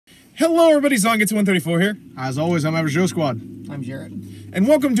Hello, everybody. Zongets134 here. As always, I'm Average Joe Squad. I'm Jarrett. And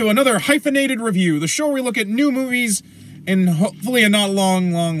welcome to another Hyphenated review, the show where we look at new movies in hopefully a not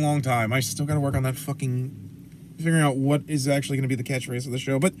long time. I still gotta work on that fucking... figuring out what is actually gonna be the catchphrase of the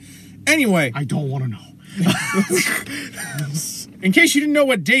show. But anyway... I don't want to know. In case you didn't know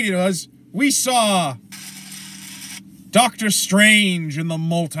what date it was, we saw... Doctor Strange in the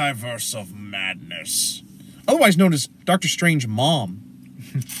Multiverse of Madness. Otherwise known as Doctor Strange Mom.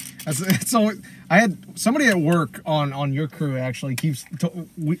 So I had somebody at work on your crew actually keeps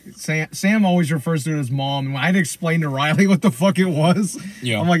Sam always refers to it as mom, and I had to explain to Riley what the fuck it was.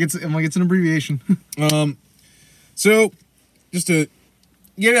 Yeah, I'm like it's an abbreviation. So just to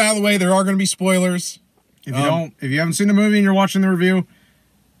get it out of the way, there are going to be spoilers. If you haven't seen the movie and you're watching the review,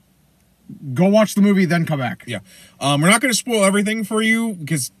 go watch the movie, then come back. Yeah, we're not going to spoil everything for you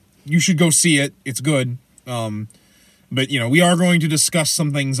because you should go see it. It's good. But, you know, we are going to discuss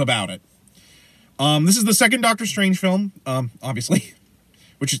some things about it. This is the second Doctor Strange film, obviously.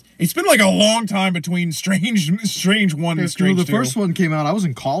 Which is, it's been like a long time between Strange 1 and Strange 2. The first one came out, I was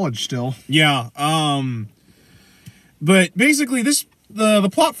in college still. Yeah, but basically the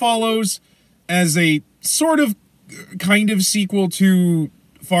plot follows as a sort of, kind of sequel to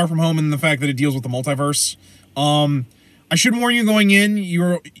Far From Home in the fact that it deals with the multiverse. I should warn you going in,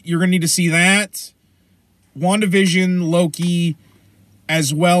 you're gonna need to see that. WandaVision, Loki,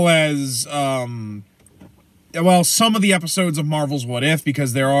 as well as, well, some of the episodes of Marvel's What If,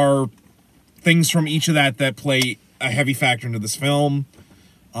 because there are things from each of that play a heavy factor into this film.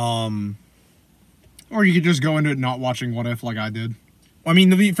 Or you could just go into it not watching What If like I did. I mean,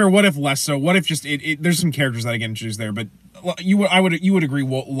 to be fair, What If less so. What If just, there's some characters that I get introduced there, but you would agree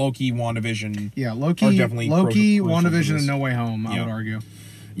Loki, WandaVision. Yeah, Loki, are definitely WandaVision, and No Way Home, I would argue.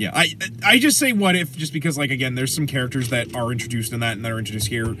 Yeah, I just say What If just because, like, again, there's some characters that are introduced in that and that are introduced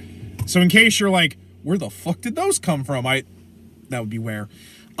here. So in case you're like, where the fuck did those come from? That would be where.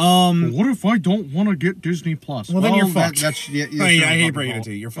 Well, what if I don't want to get Disney Plus? Well, then you're fucked. I hate breaking it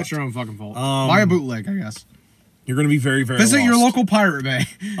to you. You're fucked. That's your own fucking fault. Buy a bootleg, I guess. You're going to be very, very Visit lost. your local Pirate Bay.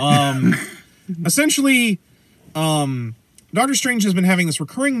 Essentially, Doctor Strange has been having this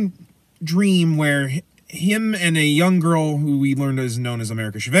recurring dream where him and a young girl who we learned is known as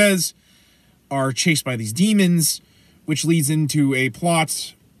America Chavez are chased by these demons, which leads into a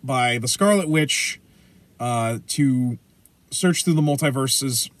plot by the Scarlet Witch to search through the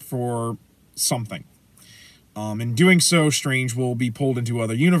multiverses for something. In doing so, Strange will be pulled into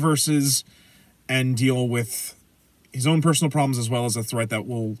other universes and deal with his own personal problems as well as a threat that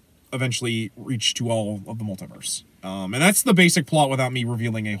will eventually reach to all of the multiverse. And that's the basic plot without me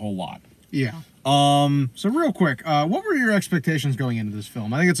revealing a whole lot. Yeah. So real quick, what were your expectations going into this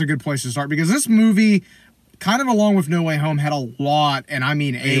film? I think it's a good place to start because this movie, kind of along with No Way Home, had a lot, and I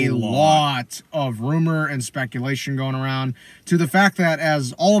mean a lot of rumor and speculation going around, to the fact that,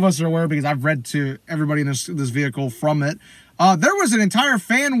 as all of us are aware, because I've read to everybody in this vehicle from it, there was an entire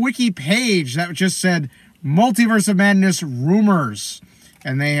fan wiki page that just said Multiverse of Madness rumors,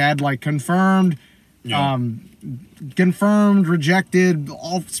 and they had like confirmed, rejected,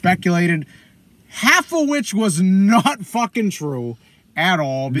 all speculated, half of which was not fucking true at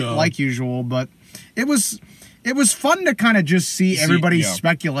all, like usual. But it was fun to kind of just see everybody's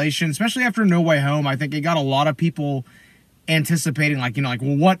speculation, especially after No Way Home. I think it got a lot of people anticipating, like, you know, like,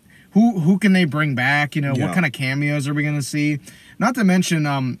 well, who can they bring back? You know, what kind of cameos are we going to see? Not to mention,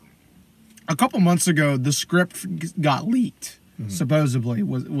 a couple months ago, the script got leaked. Supposedly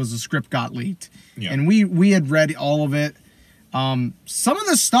was the script got leaked, and we had read all of it. Some of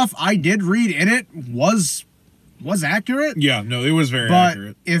the stuff I did read in it was accurate. Yeah, no, it was very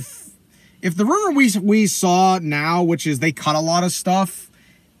accurate. If the rumor we saw now, which is they cut a lot of stuff,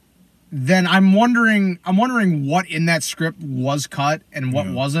 then I'm wondering what in that script was cut and what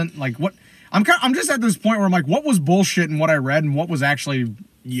wasn't. Like, what I'm just at this point where I'm like, what was bullshit and what I read and what was actually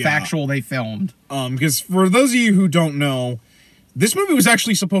factual they filmed. Because for those of you who don't know, this movie was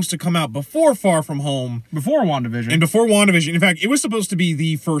actually supposed to come out before Far From Home. Before WandaVision. And before WandaVision. In fact, it was supposed to be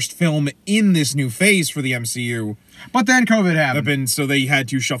the first film in this new phase for the MCU. But then COVID happened. So they had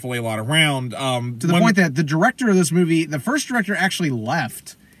to shuffle a lot around. To the point that the director of this movie, the first director actually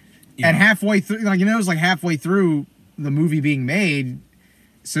left. And halfway through, like, you know, it was like halfway through the movie being made.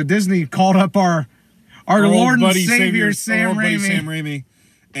 So Disney called up our Lord and Savior, Sam Raimi.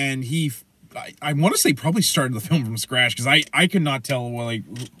 And he... I want to say probably started the film from scratch because I could not tell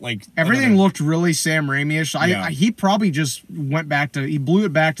like everything looked really Sam Raimi-ish. He probably just he blew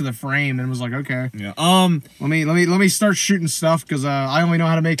it back to the frame and was like, okay, yeah, let me start shooting stuff because I only know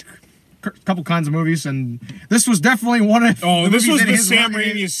how to make couple kinds of movies, and this was definitely one of. Oh, this was the Sam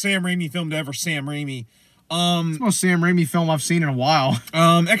Raimi film to ever Sam Raimi. It's the most Sam Raimi film I've seen in a while.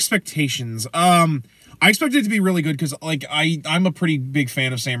 Expectations. I expected it to be really good because, like, I'm a pretty big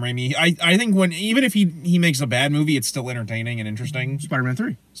fan of Sam Raimi. I think even if he makes a bad movie, it's still entertaining and interesting. Spider-Man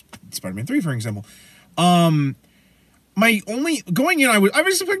 3. Spider-Man 3, for example. My only going in, I was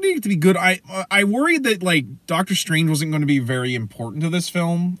expecting it to be good. I worried that, like, Doctor Strange wasn't going to be very important to this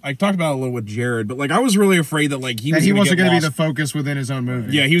film. I talked about it a little with Jared, but, like, I was really afraid that, like, he wasn't going to be the focus within his own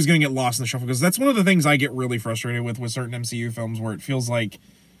movie. Yeah, he was going to get lost in the shuffle, because that's one of the things I get really frustrated with certain MCU films, where it feels like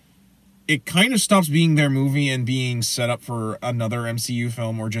it kind of stops being their movie and being set up for another MCU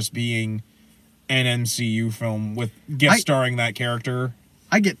film, or just being an MCU film with guest starring that character.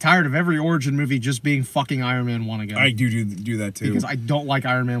 I get tired of every origin movie just being fucking Iron Man 1 again. I do that too. Because I don't like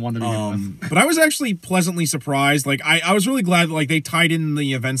Iron Man 1 to begin with. But I was actually pleasantly surprised. Like, I was really glad that, like, they tied in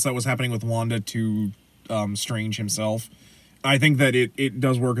the events that was happening with Wanda to Strange himself. I think that it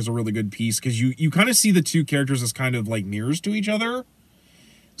does work as a really good piece, because you kind of see the two characters as kind of like mirrors to each other.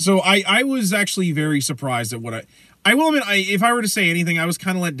 So I was actually very surprised at what I will admit, if I were to say anything, I was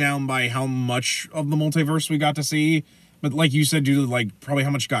kind of let down by how much of the multiverse we got to see. But like you said, due to, like, probably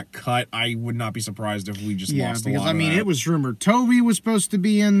how much got cut, I would not be surprised if we just lost a lot of that. I mean, it was rumored Toby was supposed to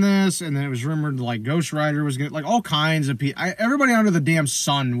be in this, and then it was rumored, like, Ghost Rider was going to, like, all kinds of people. Everybody under the damn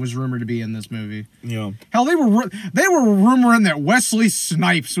sun was rumored to be in this movie. Yeah. Hell, they were rumoring that Wesley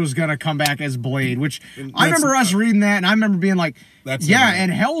Snipes was going to come back as Blade, which I remember us reading that, and I remember being like,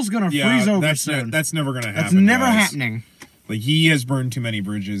 and hell's going to freeze over soon. That's never going to happen. That's never happening. Like, he has burned too many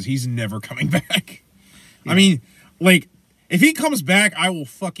bridges. He's never coming back. Yeah. I mean, like, if he comes back, I will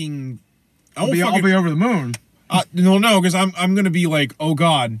fucking... I'll be over the moon. No, because I'm going to be like, oh,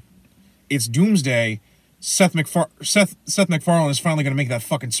 God, it's Doomsday. Seth MacFarlane is finally going to make that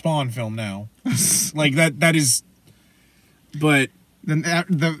fucking Spawn film now. Like, that is... But... Then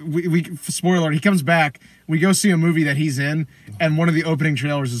spoiler alert, he comes back, we go see a movie that he's in, and one of the opening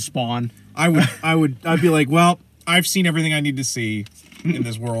trailers is Spawn. I'd be like, well, I've seen everything I need to see in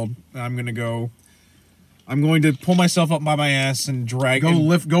this world. I'm going to pull myself up by my ass and drag.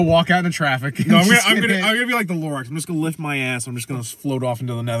 Go walk out in traffic. No, I'm gonna be like the Lorax. I'm just gonna lift my ass. I'm just gonna float off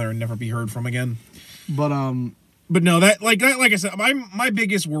into the nether and never be heard from again. But no, like I said, my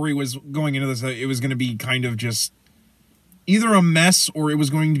biggest worry was going into this that it was gonna be kind of just either a mess, or it was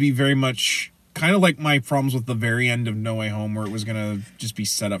going to be very much kind of like my problems with the very end of No Way Home, where it was gonna just be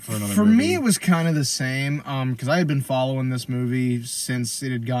set up for another movie. For me, it was kind of the same, because I had been following this movie since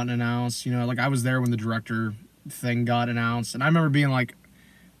it had gotten announced. You know, like, I was there when the director thing got announced, and I remember being like,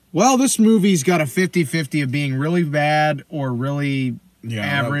 well, this movie's got a 50-50 of being really bad or really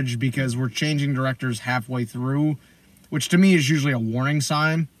average, because we're changing directors halfway through, which to me is usually a warning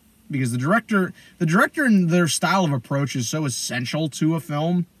sign. Because the director and their style of approach is so essential to a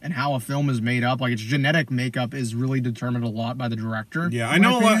film and how a film is made up. Like, its genetic makeup is really determined a lot by the director. Yeah, I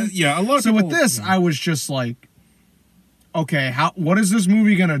know a lot. Yeah, a lot of people. So with this, I was just like, okay, what is this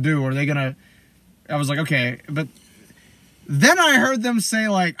movie gonna do? Are they gonna? I was like, okay, but then I heard them say,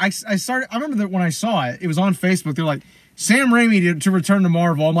 like, I remember that when I saw it, it was on Facebook. They're like, Sam Raimi to return to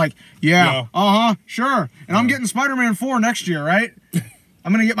Marvel. I'm like, sure. And I'm getting Spider-Man 4 next year, right?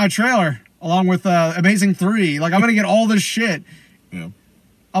 I'm going to get my trailer along with Amazing 3. Like, I'm going to get all this shit. Yeah.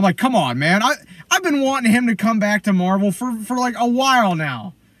 I'm like, come on, man. I've been wanting him to come back to Marvel for like a while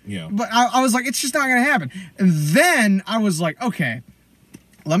now. Yeah. But I was like, it's just not going to happen. And then I was like, okay,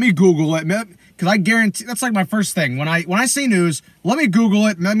 let me Google it. Because I guarantee, that's like my first thing. When I see news, let me Google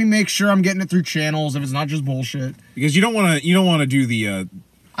it. Let me make sure I'm getting it through channels if it's not just bullshit. Because you don't want to do the...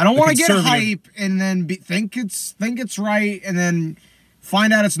 I don't want to get hype and then think it's right and then...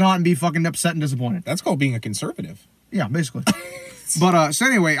 find out it's not and be fucking upset and disappointed. That's called being a conservative. Yeah, basically. But so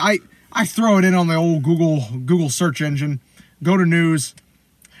anyway, I throw it in on the old Google search engine, go to news,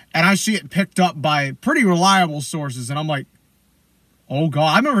 and I see it picked up by pretty reliable sources, and I'm like, oh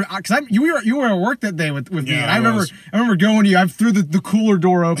God! I remember because you were at work that day with me, and I remember going to you. I threw the cooler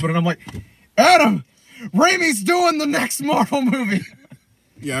door open, and I'm like, Adam, Raimi's doing the next Marvel movie.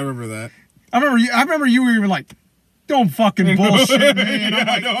 Yeah, I remember that. I remember you were even like, don't fucking bullshit me. And I'm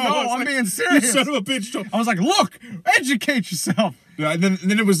like, no, I'm being serious. You son of a bitch. I was like, look, educate yourself. Yeah, then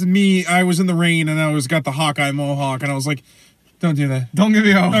it was me. I was in the rain, and I got the Hawkeye mohawk, and I was like, don't do that. Don't get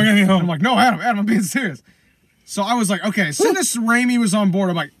me home. Don't get me home. I'm like, no, Adam, I'm being serious. So I was like, okay, since Raimi was on board,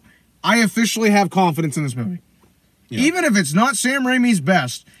 I'm like, I officially have confidence in this movie. Yeah. Even if it's not Sam Raimi's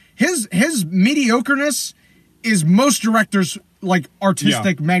best, his mediocreness is most directors' like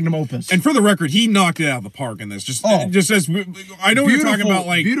artistic magnum opus. And for the record, he knocked it out of the park in this. Just as I know what you're talking about,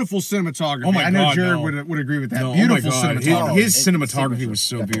 like beautiful cinematography. Oh my God, I know Jared would agree with that. No, Beautiful oh my God. cinematography. His cinematography was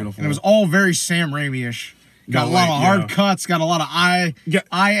so beautiful, and it was all very Sam Raimi-ish. Got a lot of hard cuts. Got a lot of eye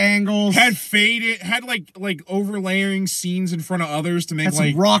angles. Had like overlaying scenes in front of others to make had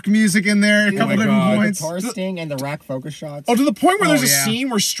some rock music in there. A couple different points. The guitar sting and the rack focus shots. Oh, to the point where there's a scene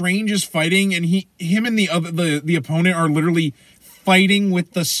where Strange is fighting, and him and the opponent are literally fighting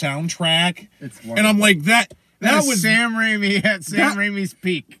with the soundtrack. And I'm like that was Sam Raimi at Sam Raimi's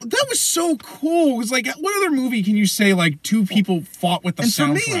peak. That was so cool. It was like, what other movie can you say like two people fought with the soundtrack?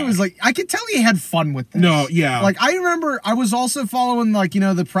 And for me, it was like I could tell he had fun with this. No, yeah. Like I remember, I was also following like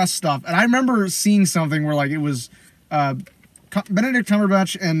the press stuff, and I remember seeing something where like it was Benedict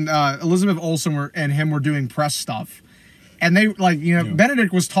Cumberbatch and Elizabeth Olsen were doing press stuff. And they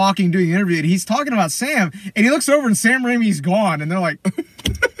Benedict was doing the interview, and he's talking about Sam, and he looks over and Sam Raimi's gone, and they're like,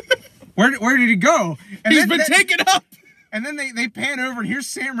 Where did he go? And He's been taken up. And then they pan over, and here's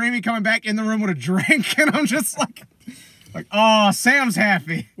Sam Raimi coming back in the room with a drink, and I'm just like, oh, Sam's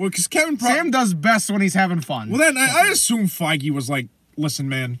happy. Well, because Sam does best when he's having fun. Well, then I assume Feige was like, listen,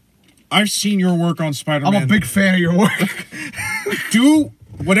 man, I've seen your work on Spider-Man. I'm a big fan of your work. Do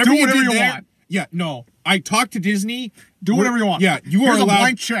whatever you want. Yeah, no. I talked to Disney. Do whatever you want. Yeah, you are allowed. Here's a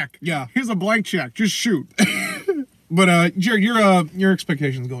blank check. Yeah. Here's a blank check. Just shoot. But Jared, your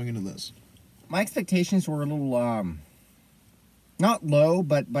expectations going into this? My expectations were a little not low,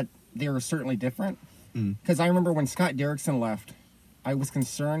 but they were certainly different. Because I remember when Scott Derrickson left, I was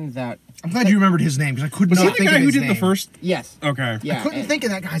concerned that I'm glad you remembered his name because I couldn't. Was he the guy who did the first? Yes. Okay. Yeah. I couldn't think of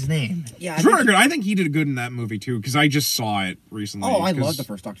that guy's name. Yeah. I think he did good in that movie too because I just saw it recently. Oh, I love the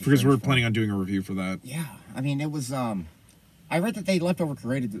first Doctor Strange. Because we're planning on doing a review for that. Yeah. I mean, it was. I read that they left over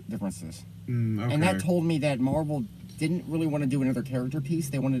creative differences, Okay. and that told me that Marvel didn't really want to do another character piece.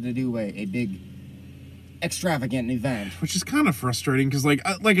 They wanted to do a big, extravagant event, which is kind of frustrating because, like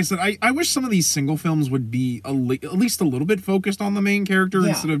I said, I wish some of these single films would be at least a little bit focused on the main character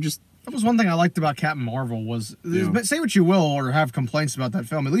instead of just. That was one thing I liked about Captain Marvel was, but say what you will or have complaints about that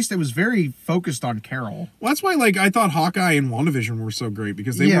film, at least it was very focused on Carol. Well, that's why I thought Hawkeye and WandaVision were so great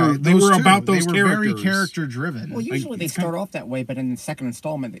because they were about those characters. They were very character driven. Well, usually they start off that way, but in the second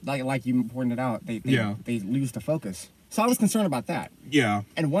installment, like you pointed out, they lose the focus. So I was concerned about that. Yeah.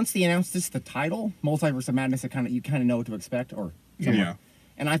 And once they announced the title, Multiverse of Madness, you kind of know what to expect, or somewhat. Yeah.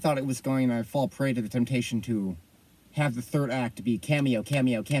 And I thought it was going to fall prey to the temptation to have the third act be cameo.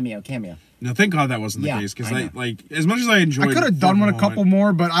 No, thank God that wasn't the case because as much as I enjoyed, I could have done a couple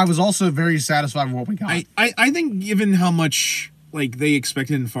more, but I was also very satisfied with what we got. I think given how much they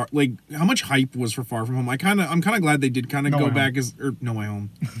expected in how much hype was for Far From Home, I'm kind of glad they did kind of go back No Way Home.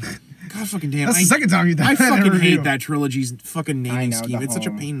 God fucking damn! That's the second time you done I that fucking review. hate that trilogy's fucking naming scheme. It's such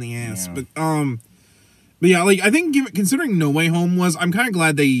a pain in the ass. Yeah. But yeah, I think considering No Way Home was, I'm kind of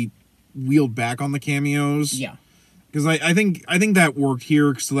glad they wheeled back on the cameos. Yeah. Because I think that worked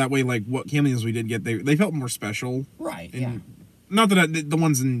here, so that way, what cameos we did get, they felt more special. Right. And not that the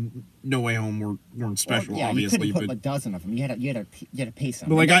ones in No Way Home weren't special, obviously. You couldn't put a dozen of them. You had to pay some.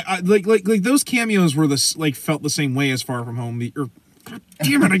 But I those cameos were felt the same way as Far From Home. God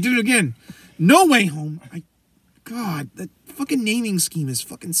damn it! I did it again. No Way Home. God, that fucking naming scheme is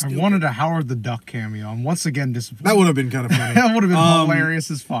fucking stupid. I wanted a Howard the Duck cameo. I'm once again disappointed. That would have been kind of funny. That would have been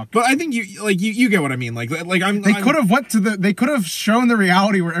hilarious as fuck. But I think you get what I mean. They could have shown the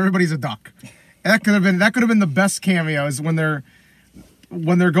reality where everybody's a duck. That could have been the best cameos when they're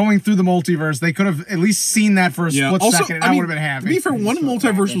going through the multiverse. They could have at least seen that for a split second, and I would have been happy. To be fair, one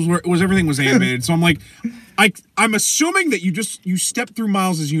multiverse was everything was animated, so I'm like, I'm assuming that you stepped through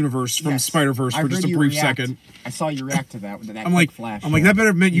Miles' universe from Spider-Verse for just a brief second. I saw you react to that with that flash. I'm like, that better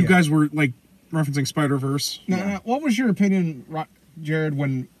have meant you guys were referencing Spider-Verse. Now, what was your opinion, Jared,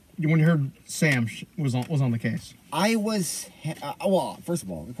 when you heard Sam was on the case? I was well. First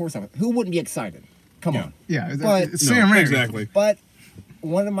of all, of course, who wouldn't be excited? Come on. Yeah, but Sam Raimi. Exactly. But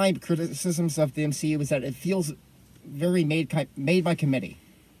one of my criticisms of the MCU was that it feels very made by committee.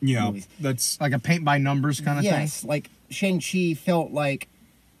 Yeah, movies. That's like a paint by numbers kind of thing. Yes, like Shang-Chi felt like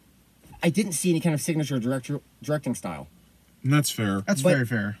I didn't see any kind of signature directing style. And that's fair. That's very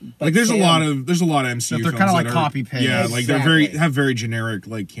fair. There's a lot of MCU. They're kind of like copy paste. Yeah, they're have very generic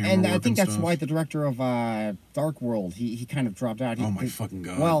camera. And I think that's stuff. why the director of Dark World he kind of dropped out. Oh my fucking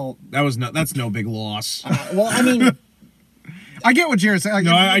god! Well, that's no big loss. Well, I mean. I get what Jared's saying.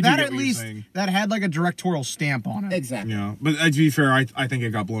 No, I do that get at what least you're saying. that had a directorial stamp on it. Exactly. Yeah, but to be fair, I think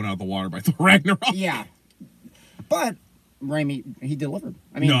it got blown out of the water by Thor Ragnarok. Yeah, but Raimi he delivered.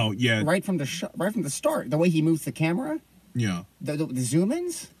 I mean, right from the start, the way he moves the camera, Yeah. The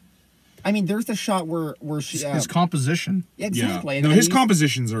zoom-ins. I mean, there's the shot where she His composition. exactly. Yeah. And No, his the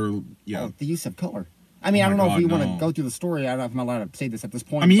compositions are the use of color. I mean, Oh I don't my know if we God, want no. to go through the story. I don't know if I'm allowed to say this at this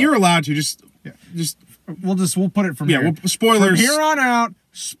point. I mean, but- you're allowed to just We'll put it from here. Well, spoilers. From here on out,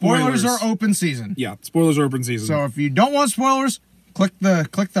 spoilers Spoilers. are open season. Yeah, spoilers are open season. So if you don't want spoilers, click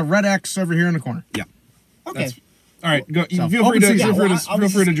the red X over here in the corner. yeah. Okay. That's- All right, go. So, Feel free to open season. feel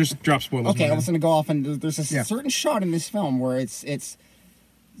free to just drop spoilers. Okay, I man. was going to go off, and there's a Yeah. certain shot in this film where it's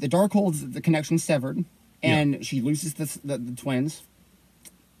the Darkhold's the connection severed, and she loses the twins,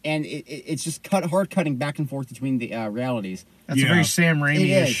 and it's just hard cutting back and forth between the realities. That's a Yeah. very Sam It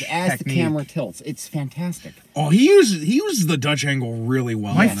Raimi-ish is as the technique. camera tilts. It's fantastic. Oh, he uses the Dutch angle really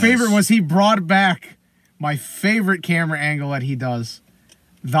well. My on this. favorite was he brought back my favorite camera angle that he does.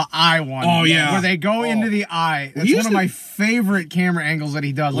 The eye one. Oh, yeah. Where they go into the eye. That's He one used of to- my favorite camera angles that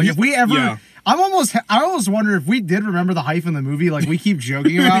he does. Like if we ever Yeah. I almost wonder if we did remember the Hyphen the movie, like we keep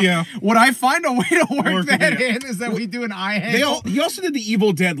joking about. Yeah. Would I find a way to work Work it, that yeah. in? Is that we do an eye angle? He also did the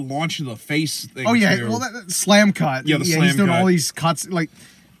Evil Dead launch in the face thing. Oh yeah, too. well that slam cut. Yeah, the he's slam doing cut. all these cuts. Like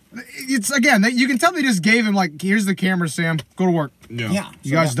it's again, you can tell they just gave him like, here's the camera, Sam. Go to work. Yeah.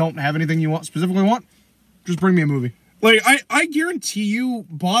 You guys don't have anything you specifically want? Just bring me a movie. Like, I guarantee you,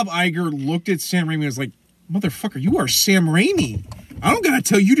 Bob Iger looked at Sam Raimi and was like, motherfucker, you are Sam Raimi. I don't gotta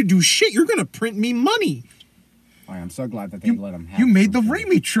tell you to do shit. You're gonna print me money. I am so glad that they let him have You made the something.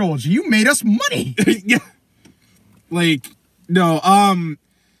 Raimi trilogy. You made us money. Yeah. Like, no,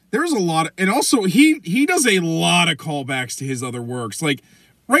 there's a lot of, and also he does a lot of callbacks to his other works. Like,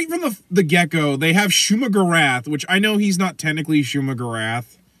 right from the get-go, they have Shuma Gorath, which I know he's not technically Shuma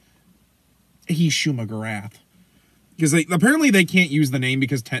Gorath. He's Shuma Gorath. Because apparently they can't use the name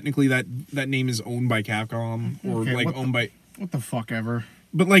because technically that name is owned by Capcom or Okay, like what owned by. What the fuck ever.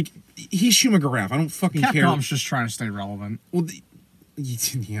 But like he's Shuma Gorath. I don't fucking care. Capcom's just trying to stay relevant. Well,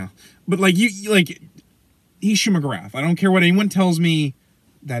 yeah, but like you like he's Shuma Gorath. I don't care what anyone tells me.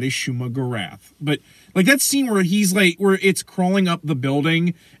 That is Shuma Gorath. But like that scene where he's like where it's crawling up the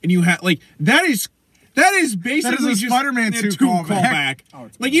building and you have like that is basically a just Spider-Man a 2 callback. Oh,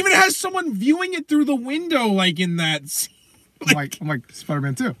 it's Like even has someone viewing it through the window like in that scene. I'm like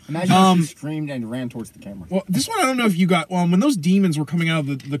Spider-Man 2. Imagine if she screamed and ran towards the camera. Well, this one I don't know if you got. Well, when those demons were coming out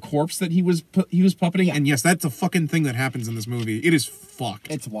of the corpse that he was puppeting, and yes, that's a fucking thing that happens in this movie. It is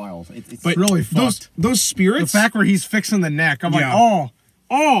fucked. It's wild. It's But really those fucked. those The spirits. fact where he's fixing the neck, I'm Yeah.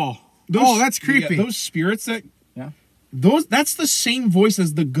 like, that's creepy. Those spirits that yeah. that's the same voice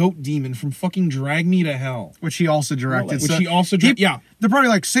as the goat demon from fucking Drag Me to Hell. Which he also directed. Which he also did. Yeah. They're probably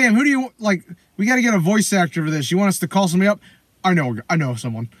like, Sam, who do you like? We got to get a voice actor for this. You want us to call somebody up? I know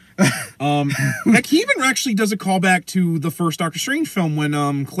someone. Like he even actually does a callback to the first Doctor Strange film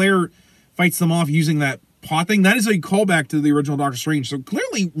when Claire fights them off using that pot thing. That is a callback to the original Doctor Strange. So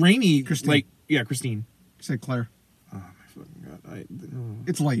clearly Raimi, Christine. Say Claire. Oh my fucking god!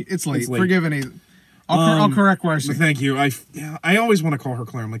 It's late. It's late. It's late. Forgive any. I'll correct where I say. Thank you. I always want to call her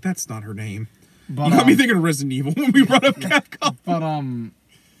Claire. I'm like, that's not her name. But, You got me thinking of Resident Evil when we brought up Capcom.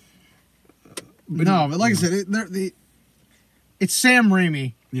 But like I said, it's Sam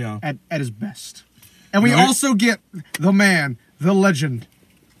Raimi Yeah. at his best, and we Right. also get the man, the legend,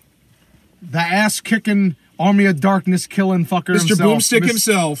 the ass kicking Army of Darkness killing fucker Mr. himself, Boomstick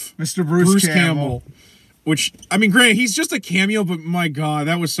himself. Mr. Bruce Campbell. Which, I mean, granted, he's just a cameo, but my god,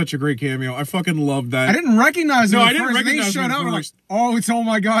 that was such a great cameo. I fucking loved that. I didn't recognize him. No, at I didn't first, and then he recognize him showed at up. I'm like, first. oh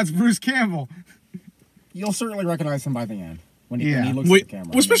my God, it's Bruce Campbell. You'll certainly recognize him by the end when he looks Wait, at the camera.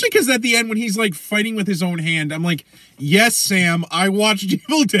 well, especially because at the end when he's like fighting with his own hand, I'm like, yes, Sam, I watched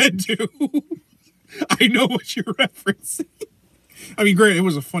Evil Dead 2. I know what you're referencing. I mean, great, it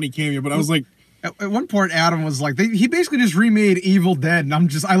was a funny cameo, but I was like, At one point, Adam was like, he basically just remade Evil Dead, and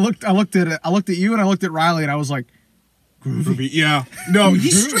I looked at you and I looked at Riley, and I was like, groovy. yeah, no,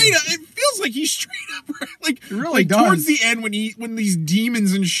 he's straight up. It feels like he's straight up like It really like does. towards the end when these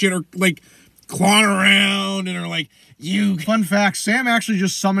demons and shit are like clawing around and are like, you. Fun fact: Sam actually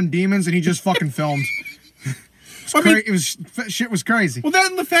just summoned demons, and he just fucking filmed. Shit was crazy. Well, that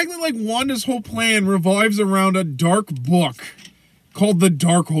and the fact that like Wanda's whole plan revolves around a dark book called the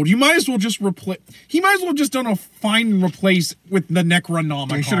Darkhold. You might as well just replace. He might as well just done a find and replace with the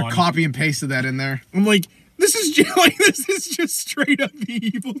Necronomicon. He should have copy and pasted that in there. I'm like, this is just straight up the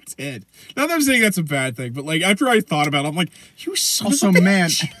Evil Dead. Not that I'm saying that's a bad thing, but like after I thought about it, I'm like, you son Also, of a man,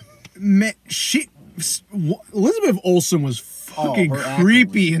 bitch. Elizabeth Olsen was fucking her acting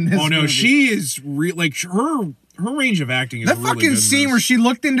creepy in this. Oh no, movie. she is real. Like her range of acting is That really fucking good in scene this. where she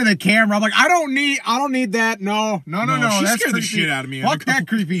looked into the camera, I'm like, I don't need that. No. She That's scared the creepy. shit out of me. Fuck that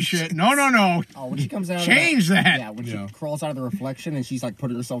creepy shit. No. Oh, when she comes out. Change of that. Yeah, when she crawls out of the reflection and she's like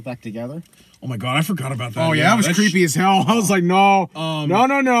putting herself back together. Oh my god, I forgot about that. Oh yeah, that was creepy as hell. I was like, no,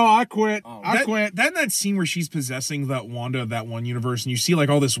 I quit. I quit. Then that scene where she's possessing that Wanda of that one universe, and you see like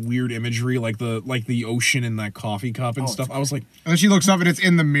all this weird imagery, like the ocean in that coffee cup and stuff. I was like, and then she looks up and it's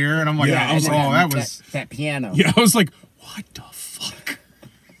in the mirror, and I'm like, Yeah, I was like, that was that piano. yeah, I was like, what the fuck?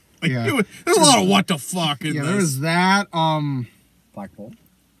 Like, there's a lot of what the fuck in this. there was that. Black Bolt.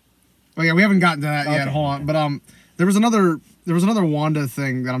 Oh yeah, we haven't gotten to that yet. Okay. Hold on, but there was another Wanda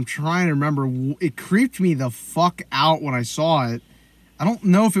thing that I'm trying to remember. It creeped me the fuck out when I saw it. I don't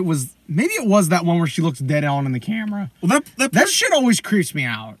know if it was. Maybe it was that one where she looks dead on in the camera. Well, That shit always creeps me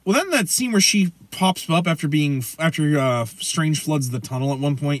out. Well, then that scene where she pops up after Strange floods the tunnel at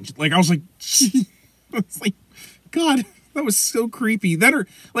one point. Like I was like, God, that was so creepy.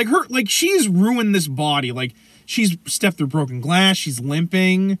 She's ruined this body. Like she's stepped through broken glass. She's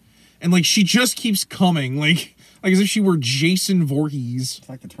limping, and like she just keeps coming. Like as if she were Jason Voorhees. It's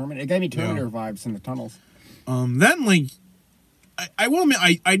like the Terminator. It gave me Terminator vibes in the tunnels. Then like. I will admit,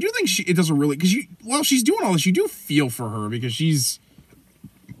 I do think it does a really, because while she's doing all this, you do feel for her because she's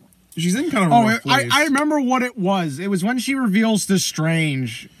in kind of a rough place. I remember what it was. It was when she reveals to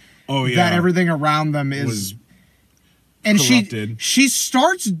Strange that everything around them is and corrupted. She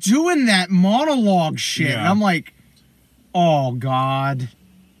starts doing that monologue shit, and I'm like, oh god,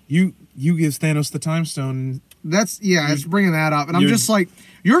 you give Thanos the time stone. It's bringing that up, and I'm just like,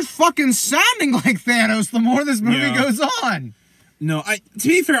 you're fucking sounding like Thanos the more this movie goes on. No, to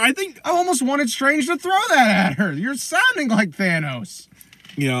be fair, I think I almost wanted Strange to throw that at her. You're sounding like Thanos.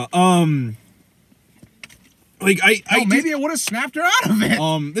 Yeah. Maybe I would have snapped her out of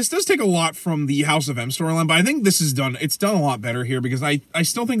it. This does take a lot from the House of M storyline, but I think this is done. It's done a lot better here because I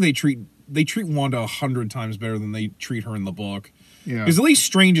still think they treat Wanda 100 times better than they treat her in the book. Yeah. Because at least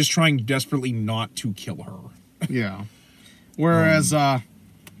Strange is trying desperately not to kill her. Yeah. Whereas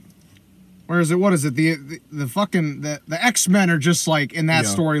what is it? The fucking the X-Men are just like in that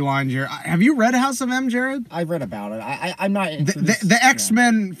storyline here. Have you read House of M, Jared? I've read about it. I'm not into the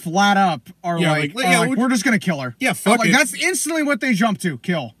X-Men flat up are like we're just gonna kill her. Yeah, fuck it. That's instantly what they jump to,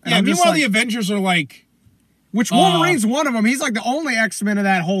 kill. And meanwhile the Avengers are like, which Wolverine's one of them. He's like the only X-Men of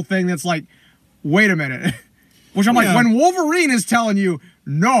that whole thing that's like, wait a minute. Which I'm like, when Wolverine is telling you,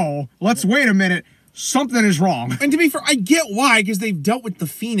 no, let's wait a minute, something is wrong. And to be fair, I get why, because they've dealt with the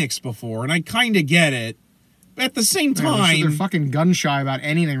Phoenix before, and I kind of get it. But at the same time, they're fucking gun shy about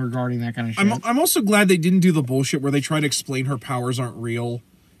anything regarding that kind of shit. I'm also glad they didn't do the bullshit where they try to explain her powers aren't real.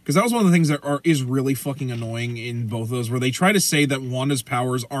 Because that was one of the things that is really fucking annoying in both of those, where they try to say that Wanda's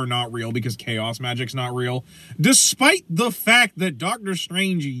powers are not real because chaos magic's not real, despite the fact that Doctor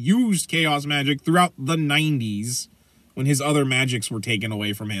Strange used chaos magic throughout the 90s when his other magics were taken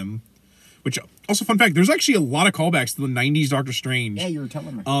away from him. Which, also fun fact, there's actually a lot of callbacks to the 90s Doctor Strange. Yeah, you were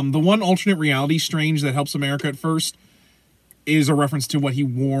telling me. The one alternate reality Strange that helps America at first is a reference to what he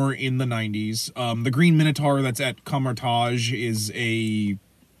wore in the 90s. The Green Minotaur that's at Camartage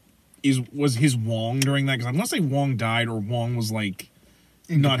was his Wong during that, because I'm gonna say Wong died or Wong was like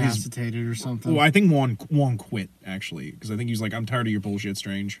incapacitated or something. Well, I think Wong quit actually, because I think he was like, I'm tired of your bullshit,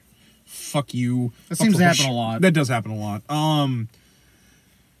 Strange. Fuck you. That seems to happen a lot. That does happen a lot.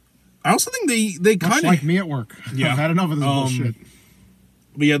 I also think they kind of like me at work. Yeah, I've had enough of this bullshit.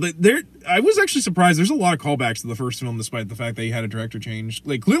 But yeah, I was actually surprised. There's a lot of callbacks to the first film, despite the fact they had a director change.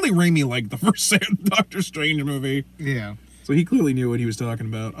 Like, clearly Raimi liked the first Doctor Strange movie. Yeah. So he clearly knew what he was talking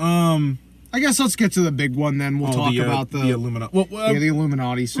about. I guess let's get to the big one then. We'll talk about the Illuminati. The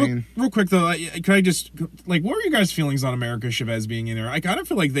Illuminati scene. Real quick though, can I just what were your guys' feelings on America Chavez being in there? I kind of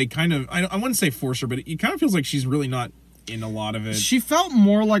feel like they kind of I wouldn't say force her, but it kind of feels like she's really not in a lot of it. She felt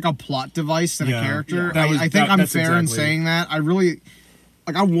more like a plot device than a character. Yeah. I think I'm fair in saying that. I really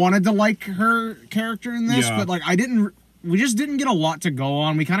I wanted to like her character in this, but we just didn't get a lot to go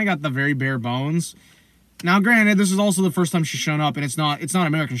on. We kind of got the very bare bones. Now, granted, this is also the first time she's shown up, and it's not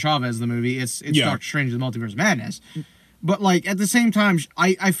American Chavez, the movie. It's Doctor Strange, the Multiverse of Madness. But at the same time,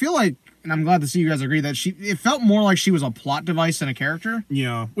 I feel like, and I'm glad to see you guys agree that it felt more like she was a plot device than a character.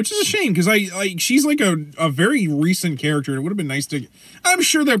 Yeah, which is a shame because she's like a very recent character. It would have been nice to. I'm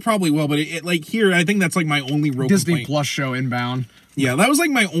sure there probably will, but here, I think that's like my only real Disney complaint. Plus show Inbound. Yeah, that was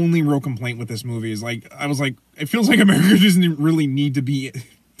like my only real complaint with this movie. Is I was like, it feels like America doesn't really need to be,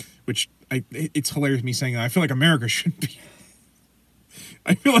 which. It's hilarious me saying that. I feel like America should be.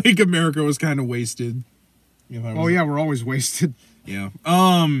 I feel like America was kind of wasted. We're always wasted. Yeah.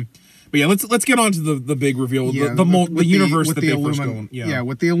 But yeah, let's get on to the big reveal. Yeah, the universe with that they first go in. Yeah,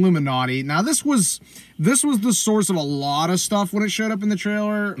 with the Illuminati. Now this was the source of a lot of stuff when it showed up in the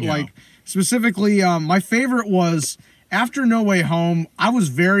trailer. Yeah. Like specifically, my favorite was after No Way Home. I was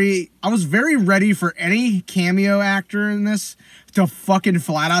very ready for any cameo actor in this to fucking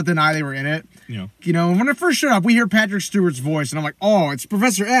flat out deny they were in it. Yeah. You know, when it first showed up, we hear Patrick Stewart's voice, and I'm like, oh, it's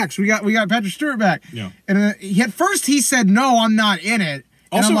Professor X. We got Patrick Stewart back. Yeah. And at first he said, no, I'm not in it.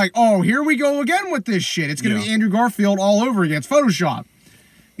 And Also, I'm like, oh, here we go again with this shit. It's going to be Andrew Garfield all over again. It's Photoshop.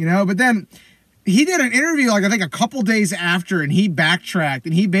 You know, but then he did an interview, like, I think a couple days after, and he backtracked,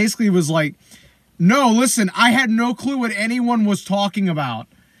 and he basically was like, no, listen, I had no clue what anyone was talking about.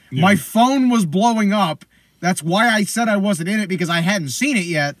 Yeah. My phone was blowing up. That's why I said I wasn't in it, because I hadn't seen it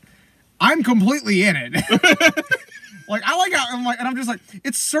yet. I'm completely in it. Like, I like how, I'm just like,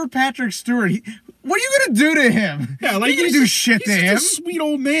 it's Sir Patrick Stewart. What are you going to do to him? Yeah, like, you do shit to him. He's a sweet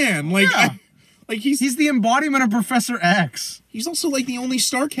old man. Like, yeah. like he's the embodiment of Professor X. He's also like the only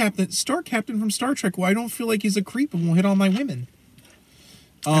star captain from Star Trek who I don't feel like he's a creep and will hit on my women.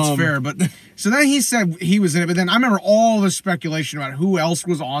 That's fair, but so then he said he was in it, but then I remember all the speculation about who else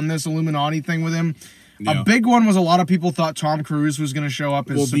was on this Illuminati thing with him. Yeah. A big one was a lot of people thought Tom Cruise was going to show up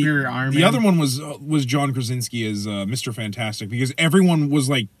as Superior Iron Man. The other one was John Krasinski as Mr. Fantastic, because everyone was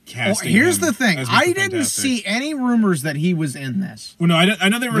like casting. Well, here's the thing: I didn't Fantastic. See any rumors that he was in this. Well, no, I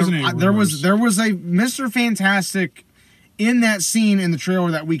know there wasn't any rumors. There was a Mr. Fantastic in that scene in the trailer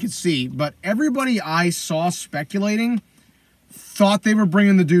that we could see, but everybody I saw speculating thought they were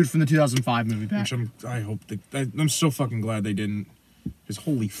bringing the dude from the 2005 movie back. Which I'm so fucking glad they didn't. Because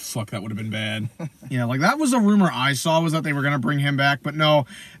holy fuck, that would have been bad. Yeah, like that was a rumor I saw, was that they were going to bring him back. But no,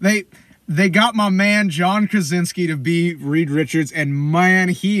 they got my man John Krasinski to be Reed Richards. And man,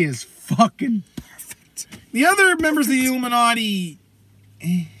 he is fucking perfect. The other members of the Illuminati...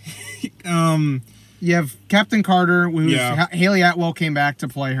 You have Captain Carter, who's Haley Atwell came back to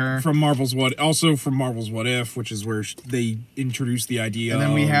play her. From Marvel's What If, which is where they introduced the idea. And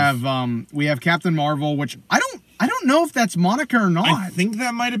then we have Captain Marvel, which I don't know if that's Monica or not. I think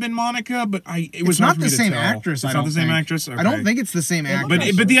that might have been Monica, but it's not the same actress. It's not the same actress. Okay. I don't think it's the same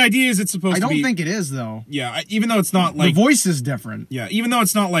actress. But the idea is it's supposed to be. I don't think it is though. Yeah, even though it's not like the voice is different. Yeah, even though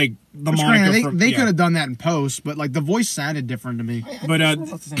it's not like the Monica. They could have done that in post, but like the voice sounded different to me.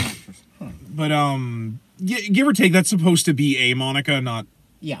 But give or take, that's supposed to be a Monica, not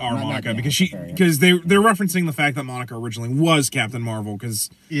our Monica, because they're referencing the fact that Monica originally was Captain Marvel,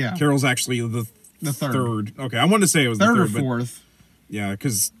 because Carol's actually the third. Okay, I wanted to say it was third the or fourth. Yeah,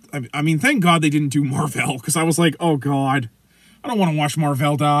 because I mean, thank God they didn't do Marvel, because I was like, oh God, I don't want to watch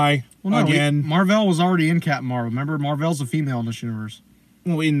Marvel die again. Marvel was already in Captain Marvel. Remember, Marvel's a female in this universe.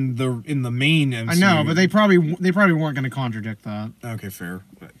 Well, in the main MCU. I know, but they probably weren't going to contradict that. Okay, fair.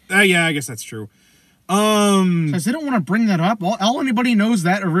 Yeah, I guess that's true. Because they don't want to bring that up. All anybody knows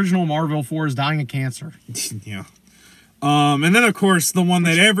that original Marvel 4 is dying of cancer. Yeah. And then of course the one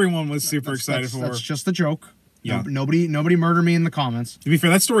that everyone was super excited for. That's just a joke. Yeah. Nobody murder me in the comments. To be fair,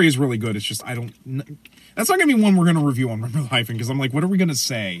 that story is really good. It's just that's not gonna be one we're gonna review on Remember the Hyphen, because I'm like, what are we gonna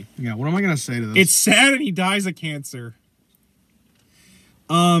say? Yeah, what am I gonna say to this? It's sad and he dies of cancer.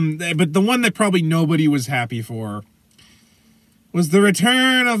 But the one that probably nobody was happy for was the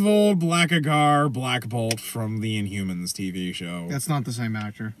return of old Black Bolt from the Inhumans TV show. That's not the same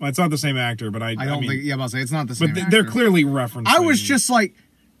actor. Well, it's not the same actor, but I don't think. Yeah, I'll say it's not the same. But actor. They're clearly referencing. I was just like,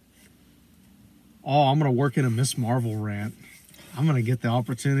 oh, I'm gonna work in a Miss Marvel rant. I'm gonna get the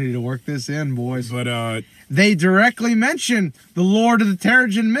opportunity to work this in, boys. But they directly mention the Lord of the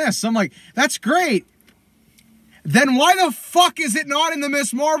Terrigen Mist. I'm like, that's great. Then why the fuck is it not in the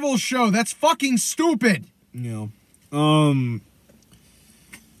Miss Marvel show? That's fucking stupid. Yeah. Why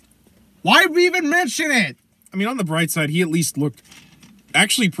even mention it? I mean, on the bright side, he at least looked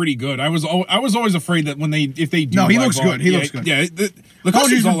actually pretty good. I was always afraid that if they do. No, he looks good. He looks good. Yeah. The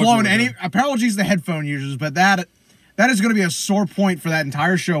apologies for blowing apologies to headphone users, but that is going to be a sore point for that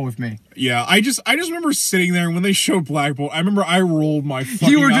entire show with me. Yeah, I just remember sitting there, and when they showed Black Bolt, I remember I rolled my fucking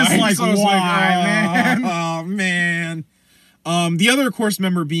eyes. You were just like, so why, man? Oh, man. The other, of course,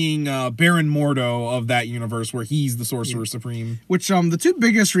 member being Baron Mordo of that universe, where he's the Sorcerer Supreme. Which the two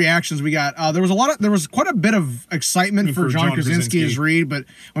biggest reactions we got, there was quite a bit of excitement for John Krasinski as Reed, but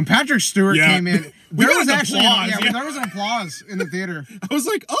when Patrick Stewart came in, there was an applause in the theater. I was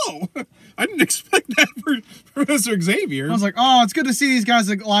like, oh, I didn't expect that for Professor Xavier. I was like, oh, it's good to see these guys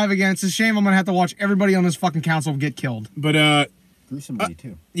live again. It's a shame I'm gonna have to watch everybody on this fucking council get killed. But gruesomely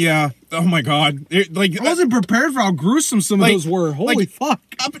too. Yeah. Oh my God. I wasn't prepared for how gruesome some of those were. Holy fuck.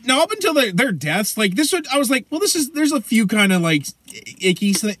 Up until their deaths, like this would, I was like, well, there's a few kind of like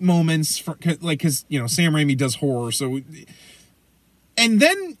icky moments for like, because you know Sam Raimi does horror, so. And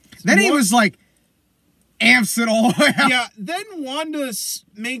then he was like, amps it all the way up. Yeah. Then Wanda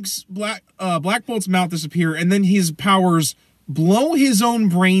makes Black Bolt's mouth disappear, and then his powers blow his own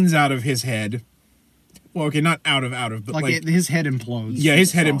brains out of his head. Well, okay, not out of, but like his head implodes. Yeah,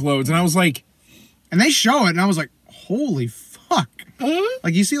 his head implodes, and I was like, and they show it, and I was like, holy fuck!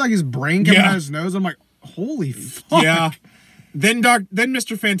 Like you see, like his brain coming out of his nose. I'm like, holy fuck! Yeah. Then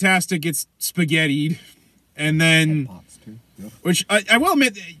Mr. Fantastic gets spaghettied, and then, which I will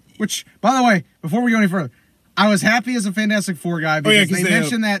admit, which by the way, before we go any further, I was happy as a Fantastic Four guy because they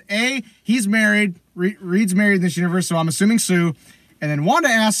mentioned that he's married, Reed's married in this universe, so I'm assuming Sue, and then Wanda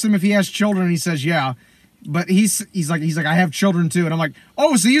asks him if he has children, and he says yeah. But he's like I have children too, and I'm like,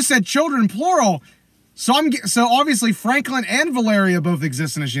 oh, so you said children plural, so obviously Franklin and Valeria both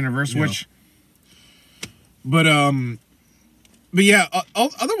exist in this universe, which. But yeah.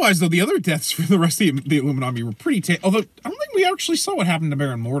 Otherwise, though, the other deaths for the rest of the Illuminati were pretty. Although I don't think we actually saw what happened to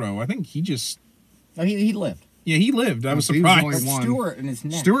Baron Mordo. I think he just. Oh, he lived. Yeah, he lived. I was surprised. Stewart and his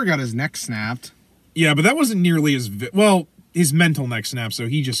neck. Stewart got his neck snapped. Yeah, but that wasn't nearly as well. His mental neck snapped, so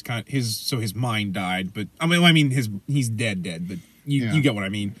he just his mind died. But I mean, he's dead. But you get what I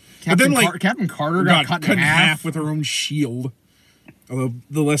mean. Captain Carter got cut in half with her own shield. Although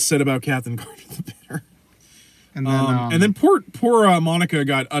the less said about Captain Carter, the better. And then poor Monica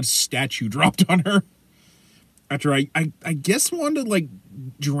got a statue dropped on her. After I guess Wanda like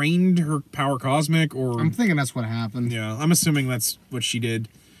drained her power cosmic, or I'm thinking that's what happened. Yeah, I'm assuming that's what she did.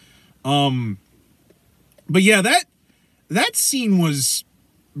 But yeah, that scene was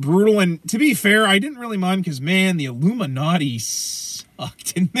brutal, and to be fair, I didn't really mind because, man, the Illuminati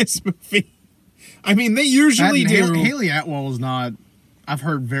sucked in this movie. I mean, they usually do. Haley Atwell is not. I've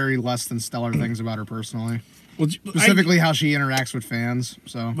heard very less than stellar things about her personally. Well, specifically how she interacts with fans.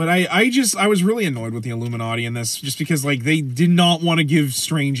 So, but I was really annoyed with the Illuminati in this, just because like they did not want to give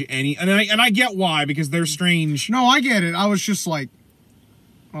Strange any, and I get why, because they're Strange. No, I get it. I was just like,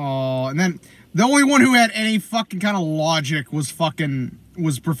 oh, and then. The only one who had any fucking kind of logic was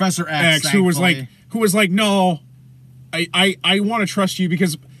Professor X, who was like, no, I want to trust you,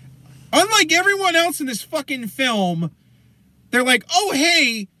 because unlike everyone else in this fucking film, they're like, oh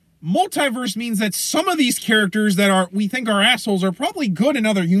hey, multiverse means that some of these characters that we think are assholes are probably good in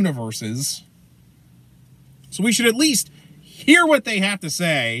other universes. So we should at least hear what they have to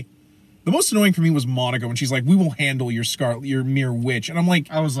say. The most annoying for me was Monica when she's like, we will handle your mere witch, and I'm like,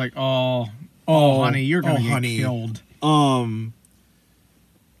 I was like, oh, honey, you're gonna get killed. Oh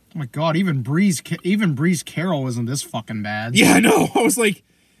my God, even Breeze Carroll isn't this fucking bad. Yeah, I know. I was like,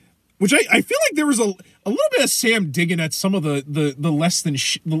 which I feel like there was a little bit of Sam digging at some of the less than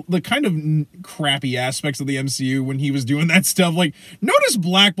the kind of crappy aspects of the MCU when he was doing that stuff. Like, notice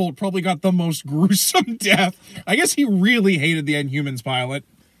Black Bolt probably got the most gruesome death. I guess he really hated the Inhumans pilot.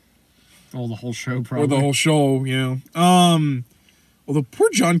 Oh, the whole show, probably. Or the whole show, yeah. Although poor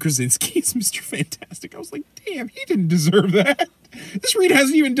John Krasinski is Mr. Fantastic. I was like, damn, he didn't deserve that. This Reed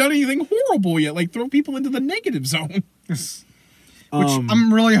hasn't even done anything horrible yet. Like, throw people into the negative zone. Which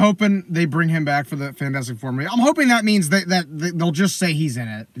I'm really hoping they bring him back for the Fantastic Four movie. I'm hoping that means that they'll just say he's in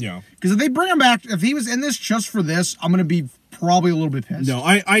it. Yeah. Because if they bring him back, if he was in this just for this, I'm going to be probably a little bit pissed. No,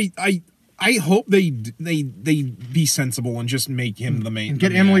 I hope they be sensible and just make him the main. And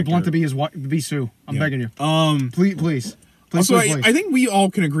get Emily Blunt to be his wife, be Sue. I'm begging you. Please. Also, I think we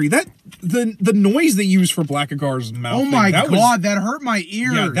all can agree that the noise they use for Blackagar's mouth. Oh my God, that hurt my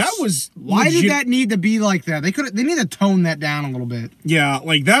ears. Yeah, that was. Why did that need to be like that? They need to tone that down a little bit. Yeah,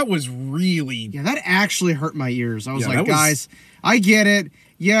 like that was really. Yeah, that actually hurt my ears. I was like, guys, I get it.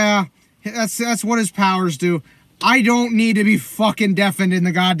 Yeah, that's what his powers do. I don't need to be fucking deafened in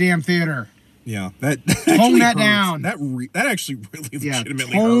the goddamn theater. Yeah, that tone that down. That actually really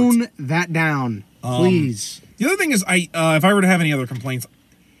legitimately tone that down, please. The other thing is, if I were to have any other complaints,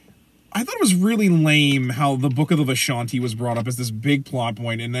 I thought it was really lame how the Book of the Vishanti was brought up as this big plot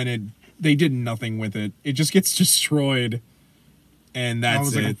point, and then they did nothing with it. It just gets destroyed, and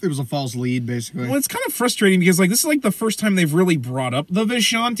that's it. It was a false lead, basically. Well, it's kind of frustrating because like this is like the first time they've really brought up the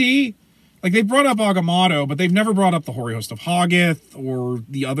Vishanti. Like they brought up Agamotto, but they've never brought up the Hoary Host of Hoggith or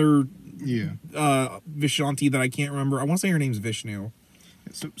the other Vishanti that I can't remember. I want to say her name's Vishnu.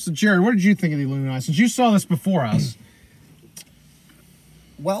 So Jared, what did you think of the Illuminati since you saw this before us?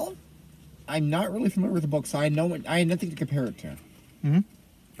 Well, I'm not really familiar with the book, so I had nothing to compare it to. Mm-hmm.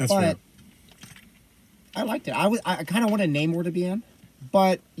 That's fair. I liked it. I kind of wanted Namor to be in,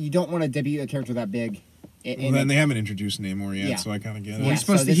 but you don't want to debut a character that big. Well, then they haven't introduced Namor yet, Yeah. so I kind of get it.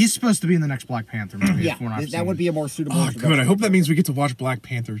 Yeah. He's supposed to be in the next Black Panther movie. Yeah, from what I've that seen. would be a more suitable. Oh, introduction good. I hope to that the means we get to watch Black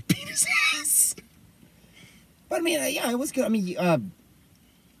Panther beat his ass. But I mean, yeah, it was good. I mean,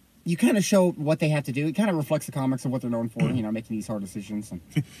 you kind of show what they have to do. It kind of reflects the comics of what they're known for. You know, making these hard decisions.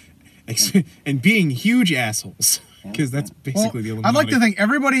 And being huge assholes. Because that's basically the I'd Illuminati. like to think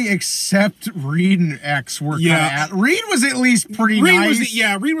everybody except Reed and X were kind of Reed was at least pretty nice.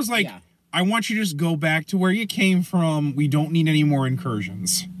 Reed was like, I want you to just go back to where you came from. We don't need any more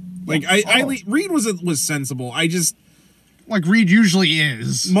incursions. Like, Reed was sensible. I just... Like Reed usually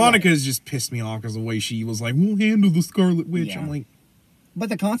is. Monica's just pissed me off because the way she was like, we'll handle the Scarlet Witch. Yeah. I'm like... But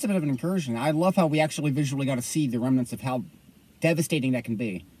the concept of an incursion, I love how we actually visually got to see the remnants of how devastating that can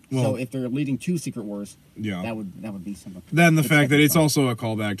be. Well, so if they're leading to Secret Wars, yeah, that would be something. Then the fact that it's also a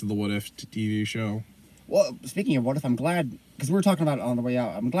callback to the What If TV show. Well, speaking of What If, I'm glad, because we were talking about it on the way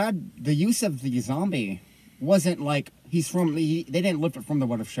out, I'm glad the use of the zombie wasn't like they didn't lift it from the